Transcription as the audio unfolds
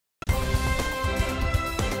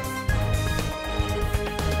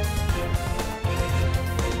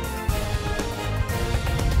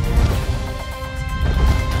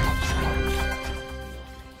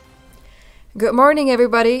Good morning,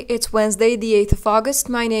 everybody. It's Wednesday, the 8th of August.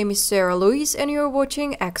 My name is Sarah Louise, and you're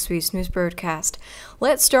watching Axiory's news broadcast.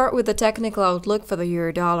 Let's start with the technical outlook for the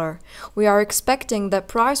euro-dollar. We are expecting that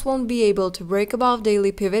price won't be able to break above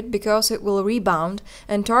daily pivot because it will rebound,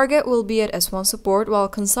 and target will be at S1 support while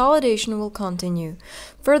consolidation will continue.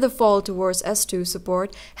 Further fall towards S2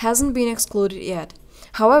 support hasn't been excluded yet.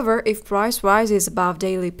 However, if price rises above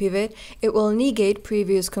daily pivot, it will negate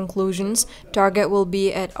previous conclusions, target will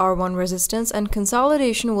be at R1 resistance, and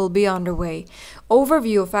consolidation will be underway.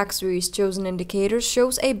 Overview of Axiory's chosen indicators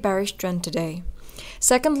shows a bearish trend today.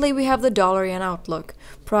 Secondly, we have the dollar-yen outlook.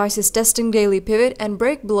 Price is testing daily pivot and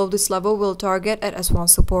break below this level will target at S1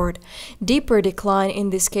 support. Deeper decline in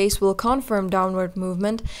this case will confirm downward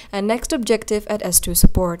movement and next objective at S2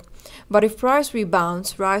 support. But if price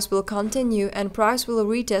rebounds, rise will continue and price will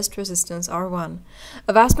retest resistance R1.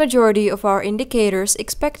 A vast majority of our indicators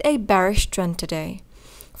expect a bearish trend today.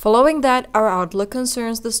 Following that, our outlook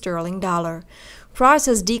concerns the sterling dollar. Price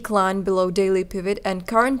has declined below daily pivot and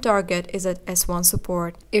current target is at S1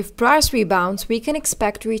 support. If price rebounds, we can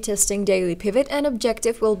expect retesting daily pivot and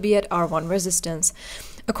objective will be at R1 resistance.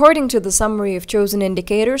 According to the summary of chosen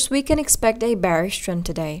indicators, we can expect a bearish trend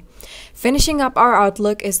today. Finishing up our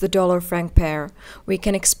outlook is the dollar-franc pair. We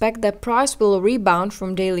can expect that price will rebound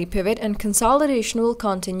from daily pivot and consolidation will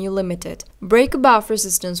continue limited. Break above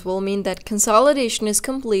resistance will mean that consolidation is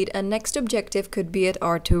complete and next objective could be at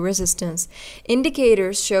R2 resistance.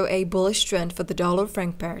 Indicators show a bullish trend for the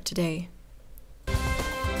dollar-franc pair today.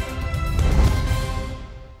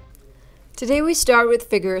 Today we start with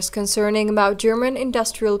figures concerning about German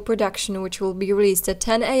industrial production, which will be released at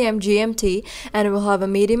 10 a.m. GMT and will have a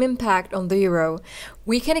medium impact on the euro.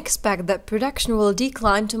 We can expect that production will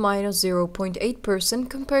decline to minus 0.8%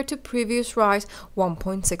 compared to previous rise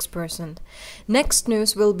 1.6%. Next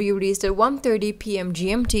news will be released at 1:30 p.m.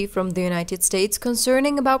 GMT from the United States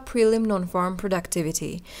concerning about prelim non-farm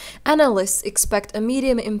productivity. Analysts expect a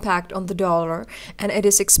medium impact on the dollar, and it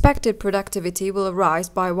is expected productivity will rise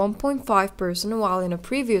by 1.5%, while in a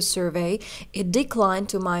previous survey it declined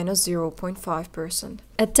to minus 0.5%.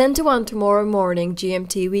 At 10 to 1 tomorrow morning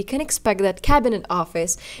GMT, we can expect that Cabinet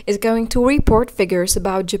Office is going to report figures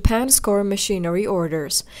about Japan's core machinery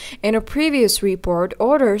orders. In a previous report,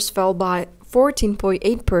 orders fell by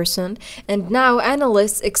 14.8%, and now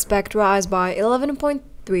analysts expect rise by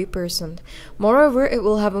 11.3%. Moreover, it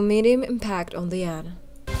will have a medium impact on the yen.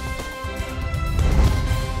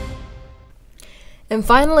 And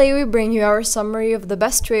finally, we bring you our summary of the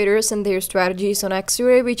best traders and their strategies on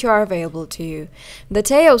Axiory, which are available to you. The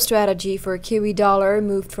Teo strategy for Kiwi dollar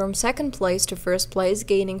moved from second place to first place,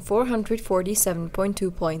 gaining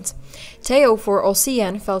 447.2 points. Teo for Aussie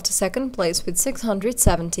yen fell to second place with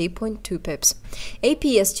 670.2 pips.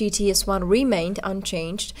 APS-GTS1 remained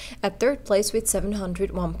unchanged at third place with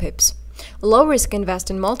 701 pips. Low-risk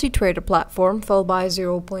invest in multi-trader platform fell by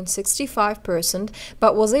 0.65%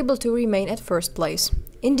 but was able to remain at first place.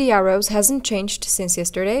 Indy Arrows hasn't changed since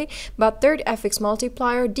yesterday, but third FX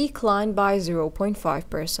multiplier declined by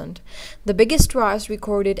 0.5%. The biggest rise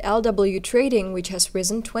recorded LW Trading, which has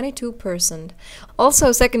risen 22%.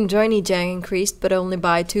 Also, second Johnny Jang increased, but only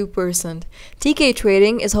by 2%. TK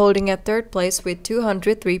Trading is holding at third place with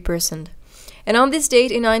 203%. And on this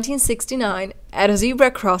date in 1969, at a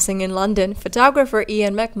zebra crossing in London, photographer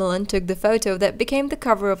Ian Macmillan took the photo that became the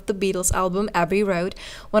cover of the Beatles album Abbey Road,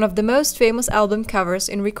 one of the most famous album covers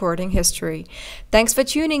in recording history. Thanks for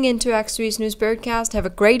tuning in to Axiory's news broadcast. Have a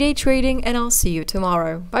great day trading, and I'll see you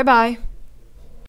tomorrow. Bye-bye.